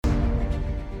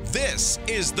This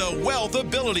is the Wealth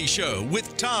Ability Show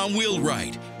with Tom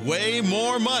Wheelwright. Way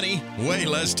more money, way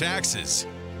less taxes.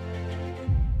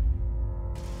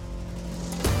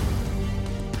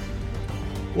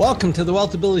 Welcome to the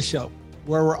Wealth Ability Show,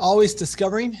 where we're always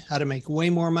discovering how to make way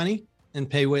more money and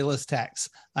pay way less tax.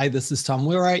 Hi, this is Tom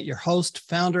Wheelwright, your host,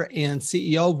 founder, and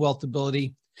CEO of Wealth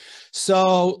Ability.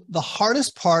 So the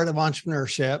hardest part of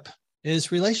entrepreneurship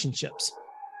is relationships.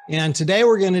 And today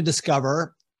we're going to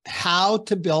discover how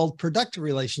to build productive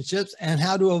relationships and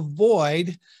how to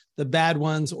avoid the bad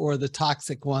ones or the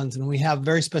toxic ones. And we have a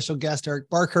very special guest, Eric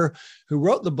Barker, who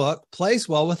wrote the book, Plays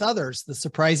Well with Others, the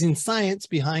surprising science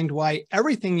behind why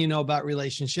everything you know about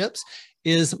relationships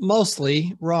is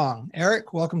mostly wrong.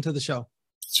 Eric, welcome to the show.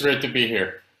 It's great to be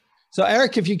here. So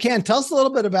Eric, if you can, tell us a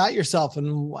little bit about yourself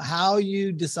and how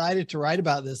you decided to write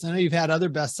about this. I know you've had other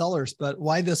bestsellers, but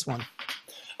why this one?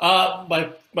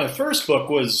 My first book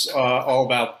was all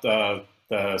about the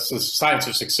science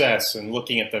of success and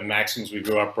looking at the maxims we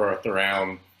grew up with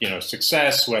around,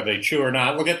 success, whether they true or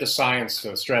not. Look at the science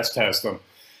to stress test them.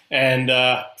 And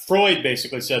Freud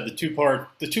basically said the two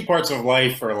parts of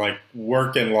life are like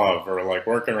work and love, or like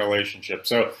work and relationship.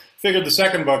 So figured the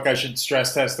second book I should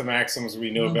stress test the maxims we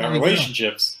knew about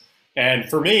relationships. And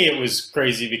for me, it was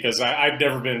crazy because I've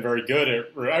never been very good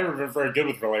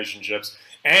with relationships,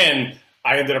 and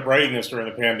I ended up writing this during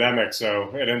the pandemic, so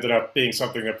it ended up being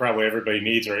something that probably everybody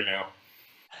needs right now.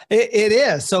 It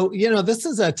is. So, this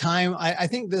is a time, I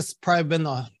think this probably been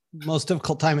the most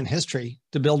difficult time in history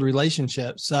to build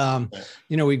relationships.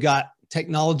 We've got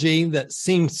technology that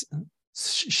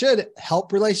should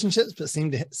help relationships, but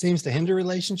seems to hinder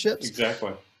relationships.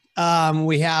 Exactly.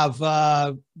 We have,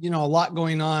 a lot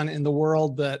going on in the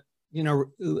world that,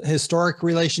 historic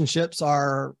relationships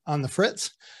are on the fritz.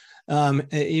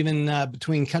 Even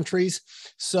between countries.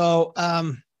 So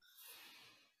how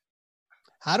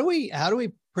do we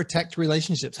protect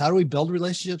relationships? How do we build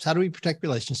relationships? How do we protect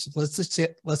relationships?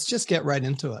 Let's just get right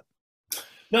into it.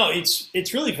 No,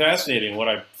 it's really fascinating what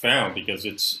I've found, because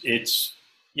it's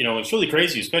really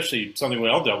crazy, especially something we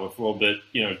all dealt with a little bit,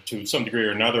 to some degree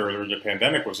or another, or the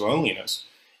pandemic, was loneliness.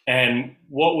 And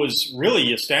what was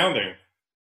really astounding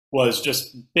was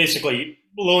just basically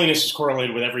loneliness is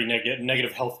correlated with every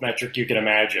negative health metric you can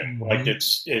imagine. Mm-hmm. Like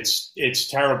it's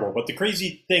terrible. But the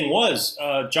crazy thing was,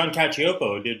 John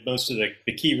Cacioppo, who did most of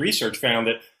the key research, found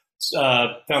that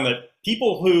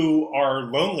people who are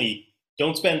lonely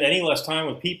don't spend any less time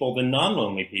with people than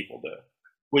non-lonely people do,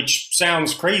 which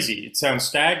sounds crazy. It sounds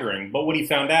staggering. But what he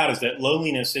found out is that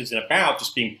loneliness isn't about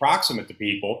just being proximate to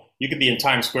people. You could be in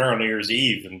Times Square on New Year's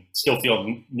Eve and still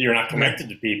feel you're not connected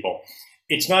to people.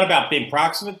 It's not about being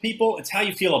proximate to people. It's how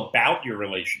you feel about your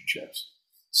relationships.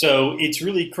 So it's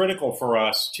really critical for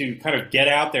us to kind of get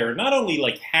out there, not only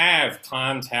like have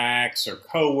contacts or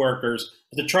coworkers,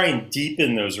 but to try and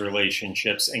deepen those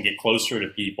relationships and get closer to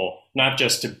people, not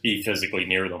just to be physically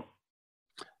near them.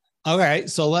 All right.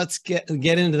 So let's get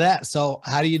into that. So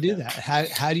how do you do that?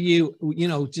 How do you,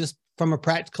 just from a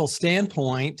practical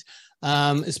standpoint,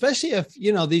 especially if,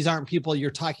 these aren't people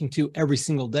you're talking to every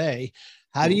single day,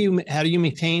 how do you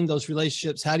maintain those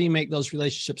relationships? How do you make those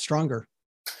relationships stronger?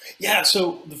 Yeah.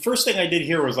 So the first thing I did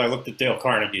here was I looked at Dale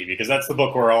Carnegie, because that's the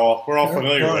book we're all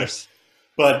familiar with.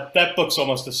 But that book's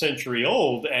almost a century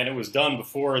old, and it was done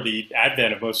before the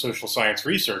advent of most social science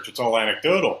research. It's all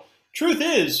anecdotal. Truth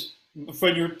is,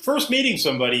 when you're first meeting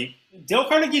somebody, Dale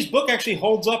Carnegie's book actually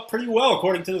holds up pretty well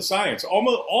according to the science.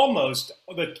 Almost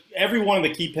every one of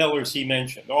the key pillars he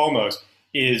mentioned holds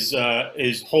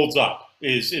up.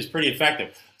 Is pretty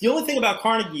effective. The only thing about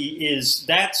Carnegie is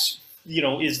that's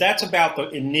about the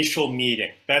initial meeting.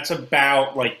 That's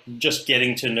about like just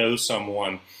getting to know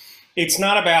someone. It's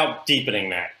not about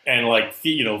deepening that and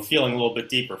feeling a little bit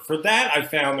deeper. For that, I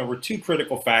found there were two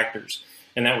critical factors,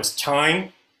 and that was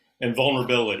time and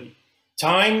vulnerability.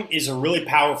 Time is a really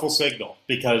powerful signal,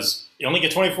 because you only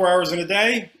get 24 hours in a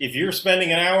day. If you're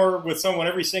spending an hour with someone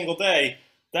every single day,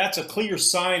 that's a clear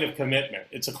sign of commitment.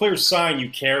 It's a clear sign you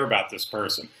care about this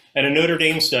person. And a Notre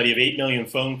Dame study of 8 million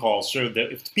phone calls showed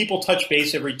that if people touch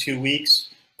base every 2 weeks,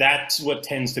 that's what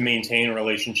tends to maintain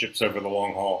relationships over the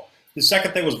long haul. The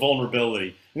second thing was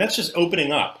vulnerability. And that's just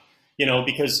opening up,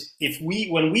 because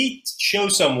when we show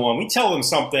someone, we tell them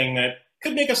something that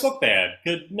could make us look bad,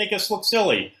 could make us look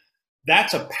silly,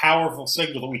 that's a powerful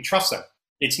signal that we trust them.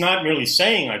 It's not merely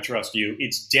saying, I trust you.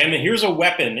 It's, damn it, here's a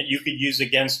weapon that you could use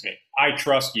against me. I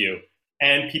trust you.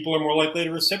 And people are more likely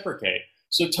to reciprocate.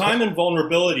 So time and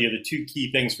vulnerability are the two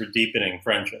key things for deepening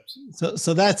friendships.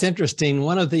 So that's interesting.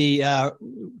 One of the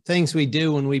things we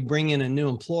do when we bring in a new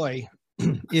employee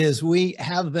is we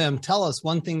have them tell us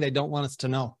one thing they don't want us to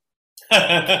know.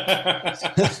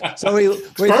 So we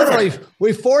literally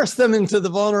we force them into the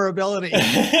vulnerability.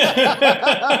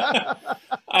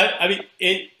 I mean,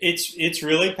 it's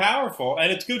really powerful,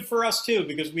 and it's good for us too,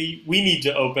 because we need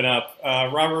to open up.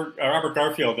 Robert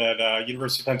Garfield at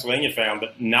University of Pennsylvania found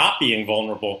that not being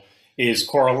vulnerable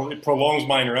it prolongs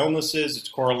minor illnesses. It's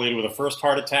correlated with a first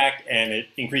heart attack, and it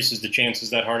increases the chances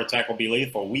that heart attack will be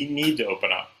lethal. We need to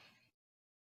open up.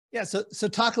 Yeah, so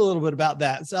talk a little bit about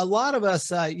that. So a lot of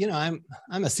us, I'm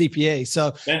a CPA,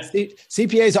 so yeah.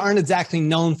 CPAs aren't exactly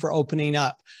known for opening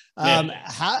up.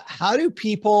 How do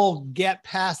people get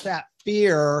past that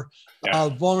fear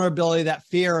of vulnerability, that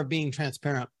fear of being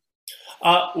transparent?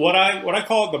 What I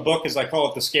call it in the book is I call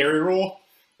it the scary rule,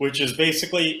 which is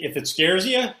basically if it scares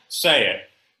you, say it.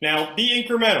 Now, be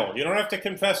incremental. You don't have to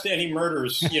confess to any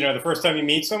murders, the first time you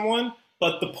meet someone.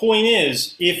 But the point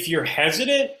is, if you're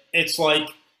hesitant, it's like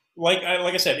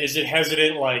I said, is it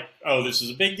hesitant like, oh, this is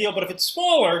a big deal? But if it's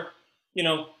smaller,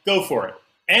 go for it.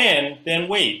 And then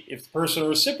wait. If the person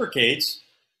reciprocates,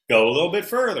 go a little bit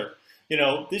further.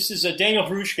 This is Daniel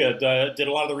Hrushka did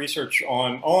a lot of the research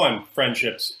on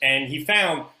friendships, and he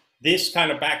found this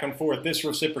kind of back and forth, this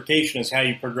reciprocation is how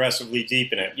you progressively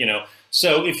deepen it.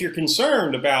 So if you're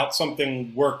concerned about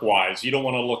something work-wise, you don't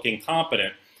want to look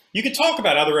incompetent, you could talk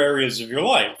about other areas of your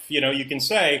life. You can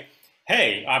say,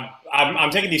 hey,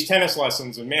 I'm taking these tennis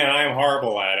lessons, and man, I am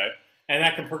horrible at it. And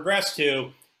that can progress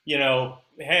to,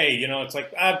 hey, it's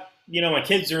like, my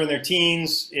kids are in their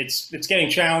teens. It's getting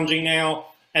challenging now.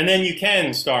 And then you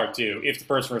can start to, if the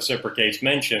person reciprocates,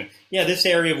 mention, this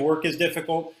area of work is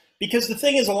difficult. Because the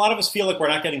thing is, a lot of us feel like we're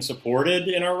not getting supported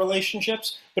in our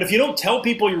relationships. But if you don't tell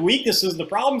people your weaknesses, the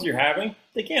problems you're having,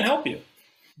 they can't help you.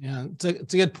 Yeah, it's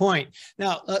a good point.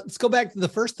 Now, let's go back to the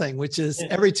first thing, which is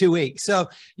every 2 weeks. So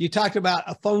you talked about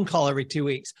a phone call every 2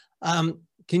 weeks.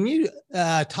 Can you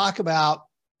talk about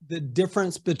the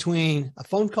difference between a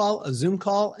phone call, a Zoom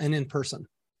call, and in person?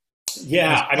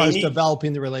 Yeah, as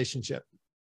developing the relationship.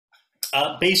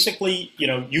 Basically,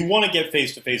 you want to get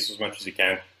face-to-face as much as you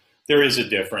can. There is a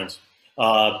difference.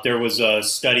 There was a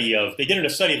study they did a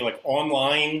study of like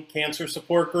online cancer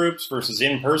support groups versus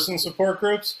in-person support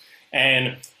groups.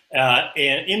 And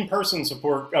in-person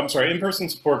support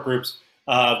groups,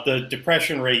 the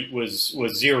depression rate was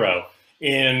 0.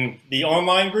 In the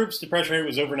online groups, depression rate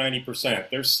was over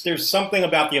 90%. There's something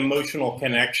about the emotional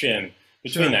connection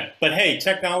between that. But hey,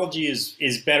 technology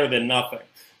is better than nothing.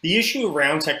 The issue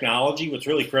around technology, what's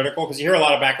really critical, because you hear a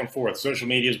lot of back and forth, social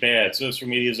media is bad, social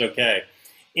media is okay.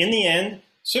 In the end,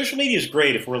 social media is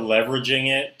great if we're leveraging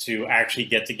it to actually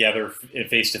get together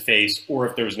face-to-face, or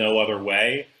if there's no other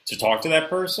way to talk to that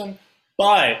person.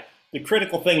 But the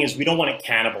critical thing is we don't want it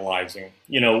cannibalizing.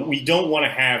 We don't want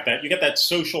to have that. You get that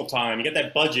social time, you get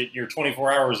that budget, your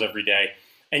 24 hours every day,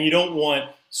 and you don't want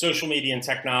social media and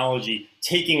technology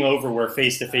taking over where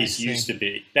face-to-face used to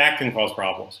be. That can cause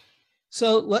problems.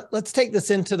 So let's take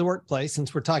this into the workplace,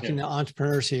 since we're talking to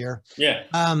entrepreneurs here. Yeah.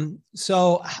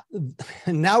 So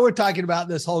now we're talking about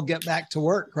this whole get back to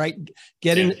work, right?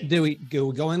 Do we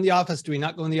go in the office? Do we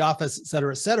not go in the office, et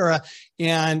cetera, et cetera?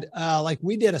 And like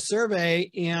we did a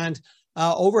survey, and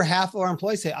over half of our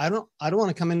employees say, I don't want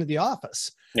to come into the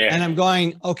office. Yeah. And I'm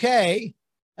going, okay.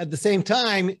 At the same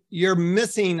time, you're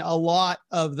missing a lot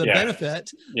of the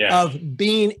benefit of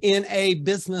being in a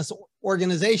business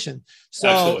organization.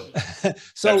 So,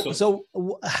 so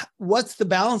what's the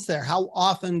balance there? How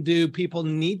often do people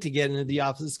need to get into the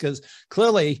office? Because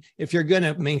clearly, if you're going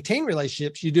to maintain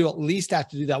relationships, you do at least have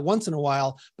to do that once in a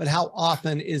while, but how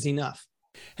often is enough?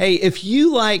 Hey, if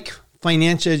you like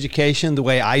financial education the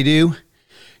way I do,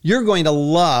 you're going to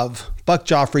love Buck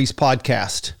Joffrey's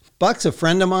podcast. Buck's a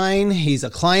friend of mine. He's a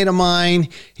client of mine.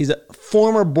 He's a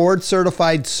former board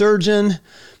certified surgeon,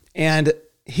 and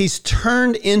he's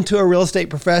turned into a real estate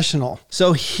professional.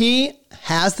 So he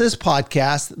has this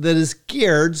podcast that is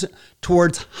geared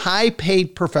towards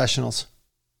high-paid professionals.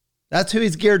 That's who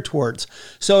he's geared towards.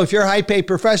 So if you're a high-paid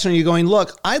professional, you're going,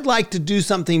 look, I'd like to do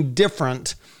something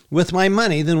different with my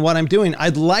money than what I'm doing.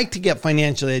 I'd like to get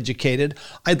financially educated.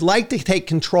 I'd like to take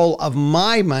control of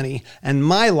my money and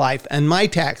my life and my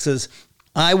taxes.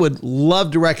 I would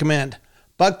love to recommend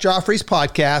Buck Joffrey's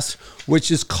podcast, which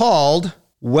is called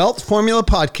Wealth Formula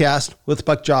Podcast with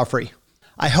Buck Joffrey.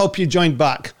 I hope you join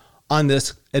Buck on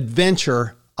this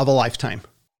adventure of a lifetime.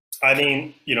 I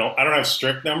mean, I don't have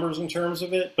strict numbers in terms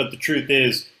of it, but the truth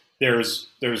is there's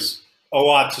a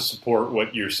lot to support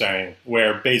what you're saying,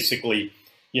 where basically,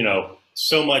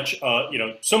 so much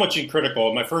in critical.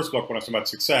 In my first book, when I was talking about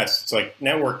success, it's like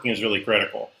networking is really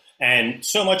critical. And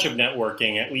so much of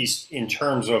networking, at least in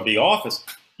terms of the office,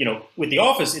 with the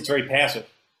office, it's very passive.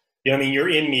 You know what I mean? You're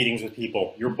in meetings with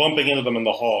people. You're bumping into them in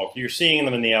the hall. You're seeing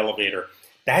them in the elevator.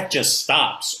 That just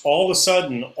stops. All of a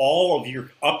sudden, all of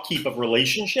your upkeep of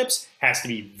relationships has to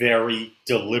be very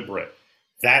deliberate.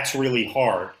 That's really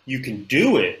hard. You can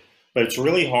do it, but it's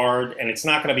really hard, and it's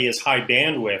not going to be as high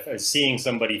bandwidth as seeing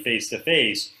somebody face to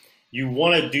face. You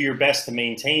want to do your best to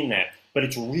maintain that, but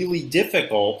it's really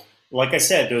difficult. Like I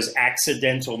said, those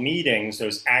accidental meetings,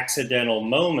 those accidental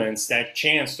moments, that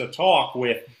chance to talk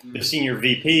with the senior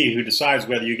VP who decides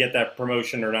whether you get that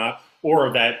promotion or not,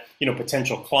 or that, you know,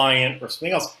 potential client or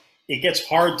something else, it gets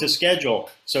hard to schedule.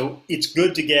 So it's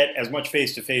good to get as much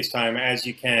face-to-face time as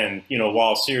you can, you know,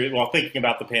 while thinking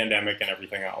about the pandemic and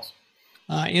everything else.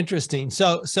 Interesting.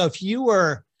 So if you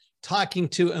were talking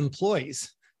to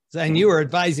employees and you were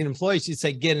advising employees, you'd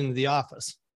say, get into the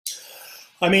office.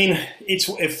 I mean, it's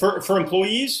for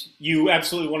employees, you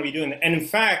absolutely want to be doing that. And in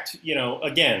fact, you know,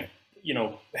 again, you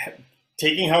know,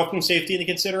 taking health and safety into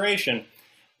consideration,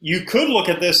 you could look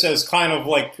at this as kind of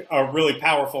like a really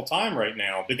powerful time right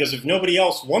now, because if nobody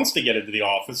else wants to get into the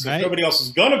office, if nobody else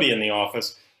is going to be in the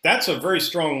office, that's a very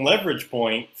strong leverage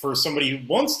point for somebody who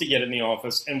wants to get in the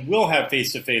office and will have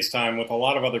face-to-face time with a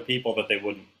lot of other people that they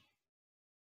wouldn't.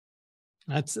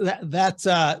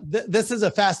 This is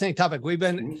a fascinating topic. We've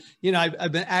been, you know,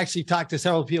 I've been actually talked to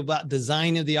several people about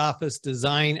design of the office,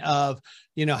 design of,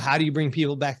 you know, how do you bring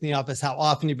people back in the office? How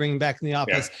often do you bring them back in the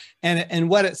office? Yeah. And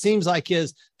what it seems like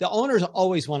is the owners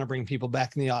always want to bring people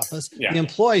back in the office. Yeah. The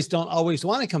employees don't always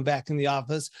want to come back in the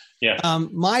office. Yeah.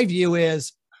 My view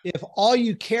is if all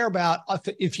you care about,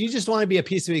 if you just want to be a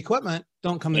piece of equipment,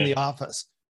 don't come in the office.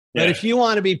 But if you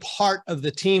want to be part of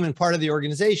the team and part of the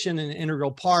organization and an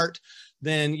integral part,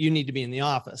 then you need to be in the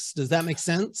office. Does that make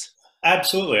sense?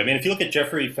 Absolutely. I mean, if you look at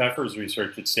Jeffrey Pfeffer's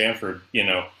research at Stanford, you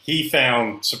know, he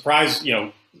found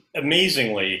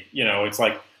amazingly, you know, it's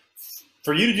like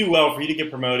for you to do well, for you to get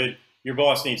promoted, your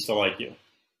boss needs to like you.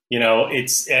 You know,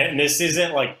 and this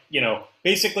isn't like, you know,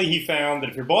 basically he found that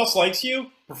if your boss likes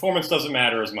you, performance doesn't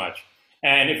matter as much.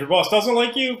 And if your boss doesn't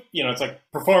like you, you know, it's like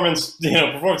performance isn't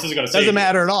going to save you. Doesn't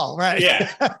matter at all, right?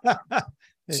 Yeah.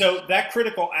 So that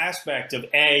critical aspect of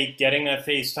getting that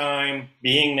face time,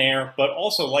 being there, but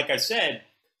also, like I said,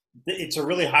 it's a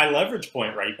really high leverage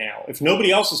point right now. If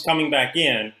nobody else is coming back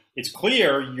in, it's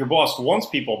clear your boss wants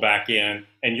people back in,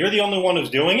 and you're the only one who's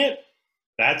doing it.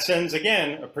 That sends,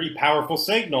 again, a pretty powerful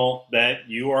signal that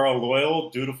you are a loyal,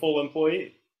 dutiful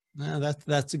employee. No,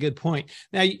 that's a good point.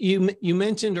 Now, you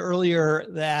mentioned earlier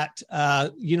that,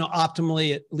 you know,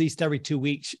 optimally, at least every 2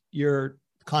 weeks, you're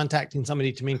contacting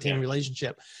somebody to maintain a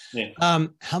relationship. Yeah.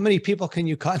 How many people can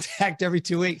you contact every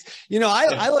 2 weeks? You know,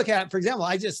 I look at it, for example,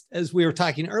 as we were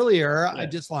talking earlier, I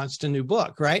just launched a new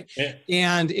book, right? Yeah.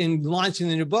 And in launching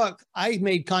the new book, I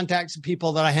made contacts with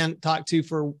people that I hadn't talked to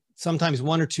for sometimes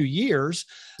 1 or 2 years.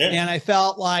 Yeah. And I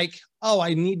felt like, oh,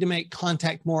 I need to make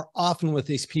contact more often with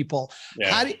these people.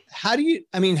 Yeah. How do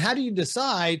you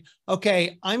decide,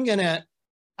 okay,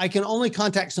 I can only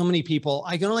contact so many people.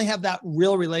 I can only have that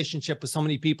real relationship with so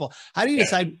many people. How do you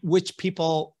decide which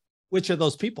are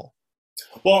those people?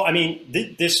 Well, I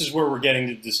mean, this is where we're getting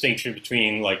the distinction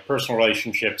between like personal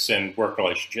relationships and work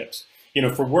relationships. You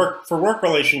know, for work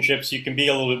relationships, you can be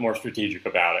a little bit more strategic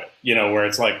about it. You know, where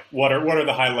it's like, what are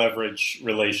the high leverage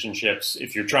relationships?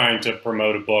 If you're trying to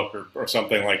promote a book or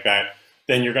something like that,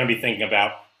 then you're going to be thinking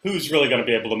about who's really going to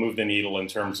be able to move the needle in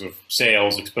terms of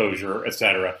sales, exposure, et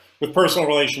cetera. With personal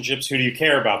relationships, who do you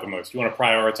care about the most? You want to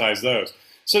prioritize those.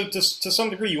 So to some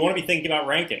degree, you want to be thinking about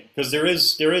ranking, because there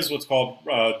is what's called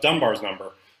Dunbar's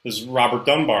number. This is Robert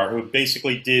Dunbar, who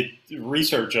basically did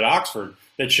research at Oxford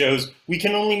that shows we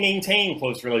can only maintain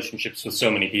close relationships with so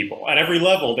many people. At every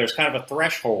level, there's kind of a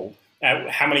threshold at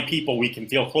how many people we can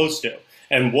feel close to.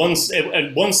 And one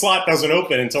slot doesn't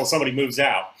open until somebody moves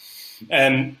out.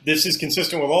 And this is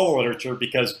consistent with all the literature,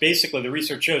 because basically the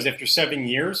research shows after 7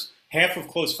 years, half of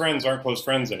close friends aren't close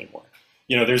friends anymore.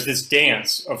 You know, there's this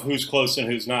dance of who's close and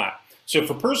who's not. So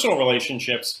for personal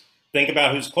relationships, think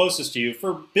about who's closest to you.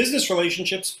 For business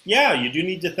relationships, yeah, you do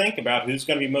need to think about who's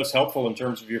going to be most helpful in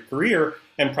terms of your career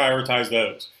and prioritize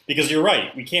those. Because you're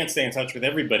right, we can't stay in touch with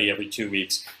everybody every 2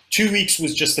 weeks. 2 weeks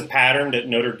was just the pattern that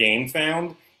Notre Dame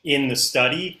found in the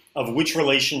study of which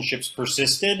relationships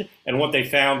persisted, and what they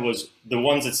found was the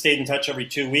ones that stayed in touch every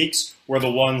 2 weeks were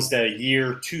the ones that a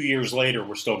year, 2 years later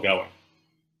were still going.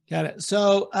 Got it.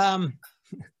 So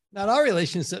not all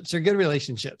relationships are good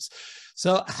relationships.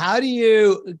 So how do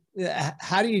you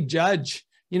judge,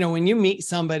 you know, when you meet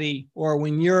somebody, or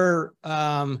when you're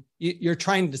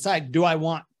trying to decide, do I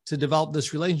want to develop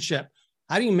this relationship?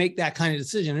 How do you make that kind of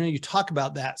decision? I know you talk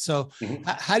about that. So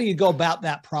how do you go about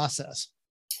that process?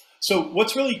 So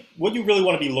what you really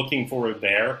want to be looking for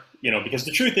there, because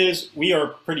the truth is we are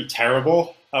pretty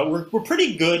terrible. We're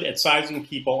pretty good at sizing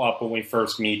people up when we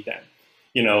first meet them.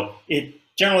 It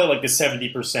generally like the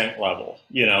 70% level,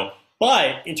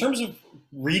 but in terms of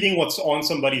reading what's on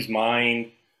somebody's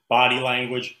mind, body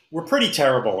language, we're pretty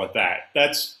terrible at that.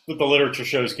 That's what the literature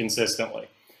shows consistently.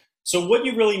 So what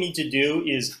you really need to do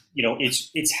is,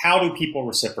 it's how do people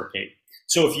reciprocate?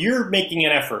 So if you're making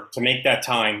an effort to make that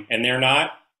time and they're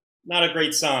not a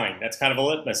great sign. That's kind of a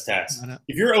litmus test.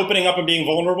 If you're opening up and being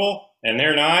vulnerable and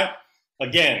they're not,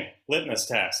 again, litmus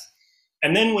test.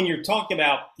 And then when you're talking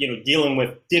about, dealing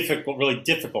with really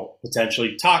difficult,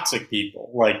 potentially toxic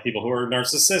people, like people who are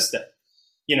narcissistic,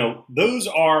 those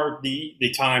are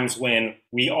the times when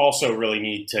we also really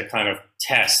need to kind of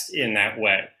test in that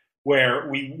way, where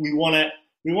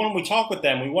when we talk with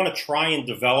them, we want to try and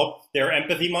develop their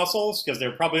empathy muscles because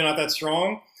they're probably not that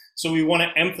strong. So we want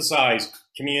to emphasize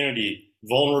community,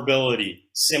 vulnerability,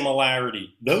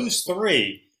 similarity, those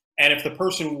three. And if the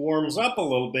person warms up a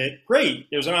little bit, great,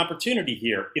 there's an opportunity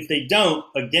here. If they don't,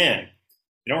 again,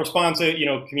 they don't respond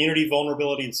to, community,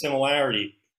 vulnerability, and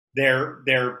similarity,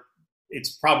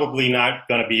 it's probably not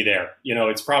going to be there.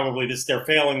 It's probably they're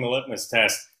failing the litmus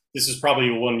test. This is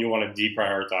probably one you want to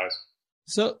deprioritize.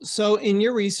 So in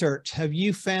your research, have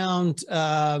you found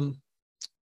or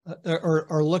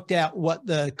looked at what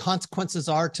the consequences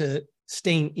are to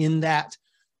staying in that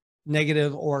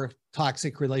negative or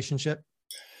toxic relationship?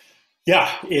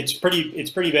 Yeah, it's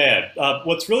pretty bad.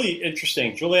 What's really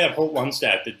interesting, Juliette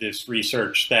Holt-Lunstad did this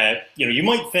research that, you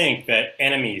might think that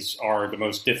enemies are the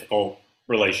most difficult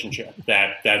relationship,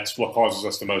 that's what causes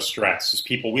us the most stress, is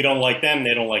people, we don't like them,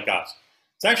 they don't like us.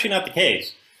 It's actually not the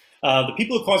case. The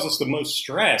people who cause us the most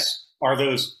stress are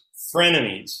those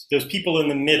frenemies, those people in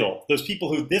the middle, those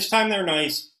people who this time they're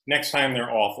nice, next time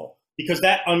they're awful. Because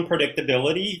that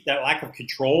unpredictability, that lack of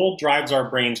control drives our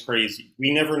brains crazy.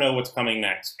 We never know what's coming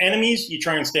next. Enemies, you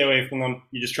try and stay away from them.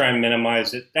 You just try and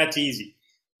minimize it. That's easy.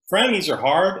 Frenemies are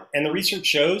hard, and the research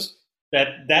shows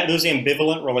that those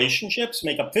ambivalent relationships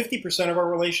make up 50% of our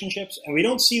relationships, and we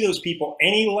don't see those people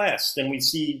any less than we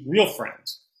see real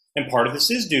friends. And part of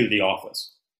this is due to the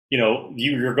office.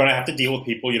 You're going to have to deal with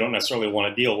people you don't necessarily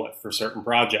want to deal with for certain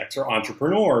projects, or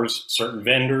entrepreneurs, certain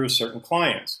vendors, certain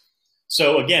clients.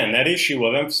 So again, that issue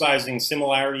of emphasizing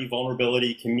similarity,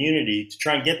 vulnerability, community to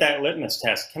try and get that litmus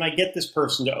test. Can I get this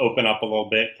person to open up a little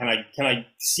bit? Can I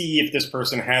see if this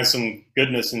person has some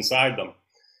goodness inside them?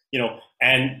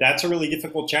 And that's a really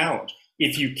difficult challenge.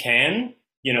 If you can,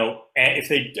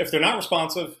 if they're not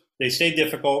responsive, they stay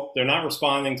difficult, they're not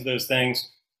responding to those things,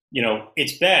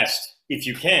 it's best if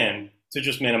you can to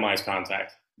just minimize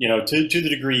contact, to the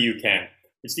degree you can.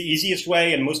 It's the easiest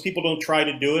way, and most people don't try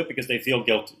to do it because they feel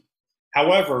guilty.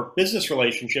 However, business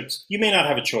relationships, you may not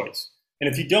have a choice.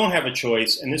 And if you don't have a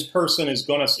choice and this person is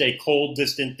going to stay cold,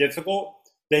 distant, difficult,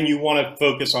 then you want to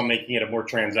focus on making it a more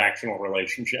transactional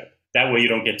relationship. That way you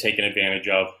don't get taken advantage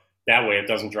of. That way it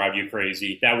doesn't drive you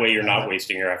crazy. That way you're not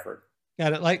wasting your effort.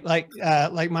 Got it.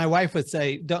 Like my wife would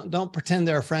say, don't pretend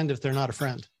they're a friend if they're not a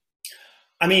friend.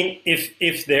 I mean,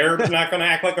 if they're not going to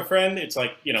act like a friend, it's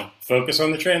like, focus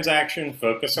on the transaction,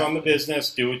 focus on the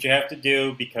business, do what you have to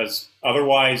do, because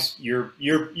otherwise you're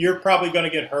probably going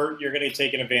to get hurt. You're going to get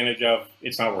taken advantage of.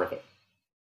 It's not worth it.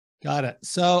 Got it.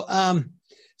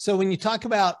 So when you talk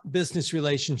about business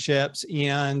relationships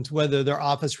and whether they're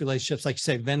office relationships, like you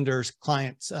say, vendors,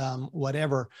 clients,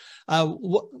 whatever,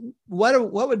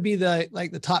 what would be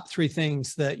the top three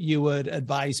things that you would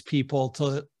advise people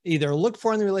to either look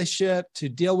for in the relationship, to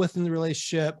deal with in the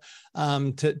relationship,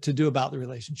 to do about the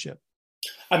relationship?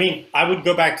 I mean, I would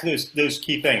go back to those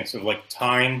key things of like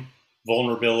time,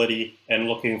 vulnerability, and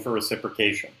looking for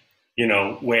reciprocation.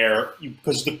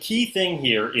 Because the key thing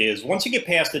here is once you get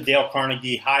past the Dale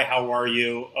Carnegie, hi, how are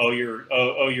you? Oh,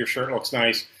 your shirt looks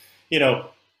nice.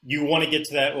 You want to get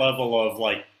to that level of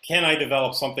like, can I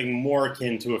develop something more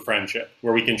akin to a friendship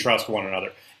where we can trust one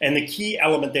another? And the key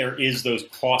element there is those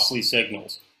costly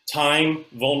signals. Time,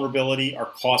 vulnerability are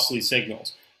costly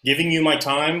signals. Giving you my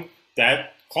time,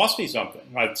 that cost me something.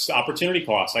 It's opportunity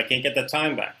cost. I can't get that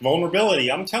time back.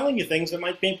 Vulnerability, I'm telling you things that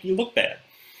might make you look bad.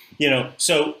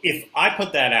 So if I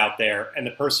put that out there and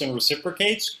the person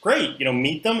reciprocates, great,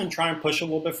 meet them and try and push a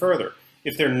little bit further.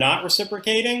 If they're not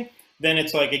reciprocating, then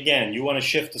it's like, again, you want to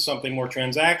shift to something more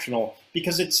transactional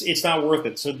because it's not worth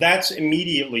it. So that's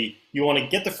immediately, you want to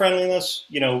get the friendliness.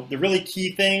 The really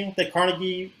key thing that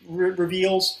Carnegie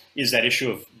reveals is that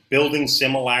issue of building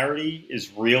similarity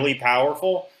is really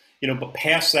powerful, but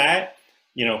past that,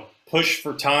 push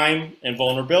for time and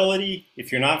vulnerability.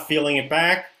 If you're not feeling it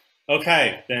back,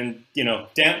 Okay, then,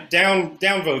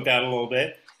 downvote that a little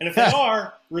bit. And if they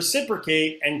are,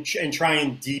 reciprocate and try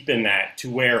and deepen that to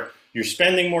where you're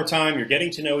spending more time, you're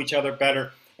getting to know each other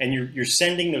better, and you're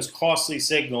sending those costly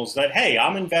signals that, hey,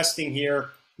 I'm investing here,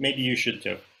 maybe you should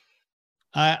too.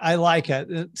 I like it.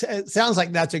 It sounds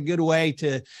like that's a good way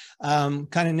to kind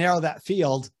of narrow that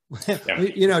field. Yeah.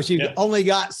 You've only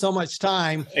got so much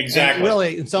time, exactly,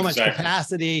 really, and so much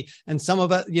capacity. And some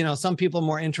of it, some people are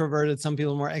more introverted, some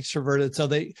people are more extroverted. So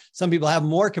some people have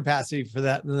more capacity for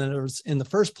that than there was in the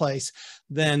first place.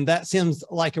 Then that seems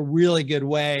like a really good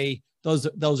way. Those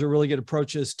are really good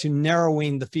approaches to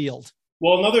narrowing the field.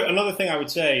 Well, another thing I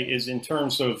would say is in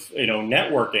terms of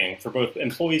networking for both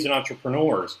employees and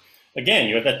entrepreneurs. Again,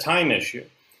 you have that time issue.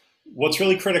 What's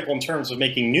really critical in terms of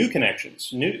making new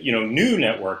connections, new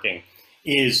networking,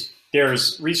 is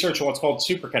there's research on what's called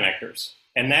super connectors.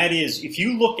 And that is, if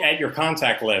you look at your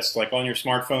contact list, like on your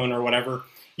smartphone or whatever,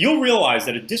 you'll realize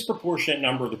that a disproportionate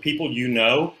number of the people you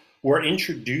know were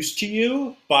introduced to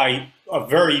you by a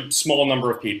very small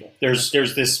number of people. There's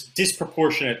this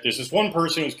one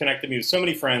person who's connected me with so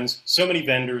many friends, so many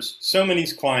vendors, so many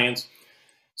clients.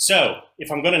 So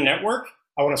if I'm going to network,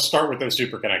 I want to start with those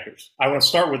super connectors. I want to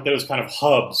start with those kind of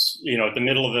hubs, at the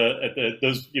middle of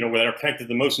those, where are connected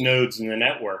the most nodes in the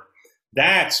network.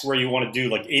 That's where you want to do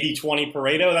like 80-20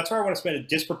 Pareto. That's where I want to spend a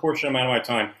disproportionate amount of my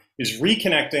time, is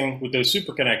reconnecting with those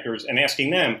super connectors and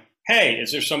asking them, hey,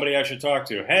 is there somebody I should talk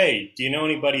to? Hey, do you know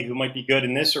anybody who might be good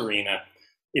in this arena?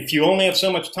 If you only have so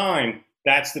much time,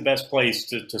 that's the best place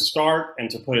to start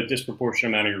and to put a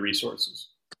disproportionate amount of your resources.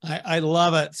 I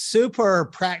love it. Super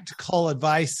practical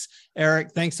advice, Eric.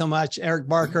 Thanks so much. Eric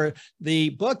Barker. The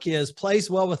book is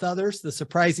Plays Well with Others, The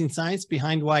Surprising Science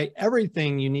Behind Why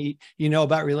Everything You know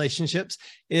about relationships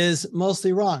is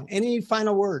mostly wrong. Any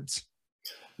final words?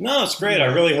 No, it's great. I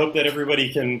really hope that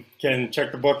everybody can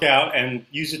check the book out and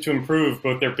use it to improve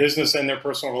both their business and their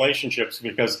personal relationships,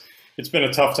 because it's been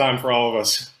a tough time for all of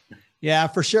us. Yeah,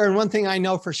 for sure. And one thing I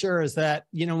know for sure is that,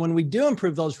 when we do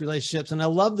improve those relationships, and I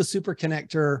love the super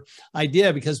connector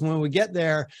idea, because when we get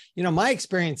there, my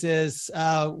experience is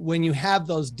when you have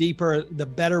those deeper, the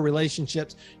better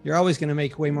relationships, you're always going to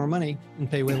make way more money and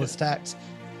pay way less tax.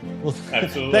 Well,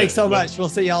 absolutely. Thanks so much. We'll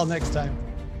see y'all next time.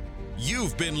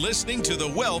 You've been listening to the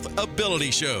Wealth Ability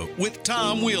Show with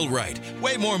Tom Wheelwright.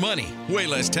 Way more money, way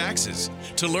less taxes.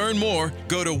 To learn more,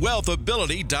 go to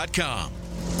wealthability.com.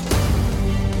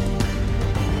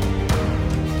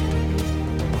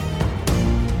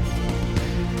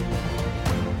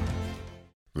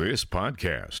 This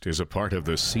podcast is a part of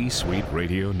the C-Suite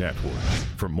Radio Network.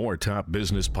 For more top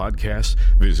business podcasts,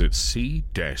 visit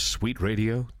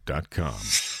c-suiteradio.com.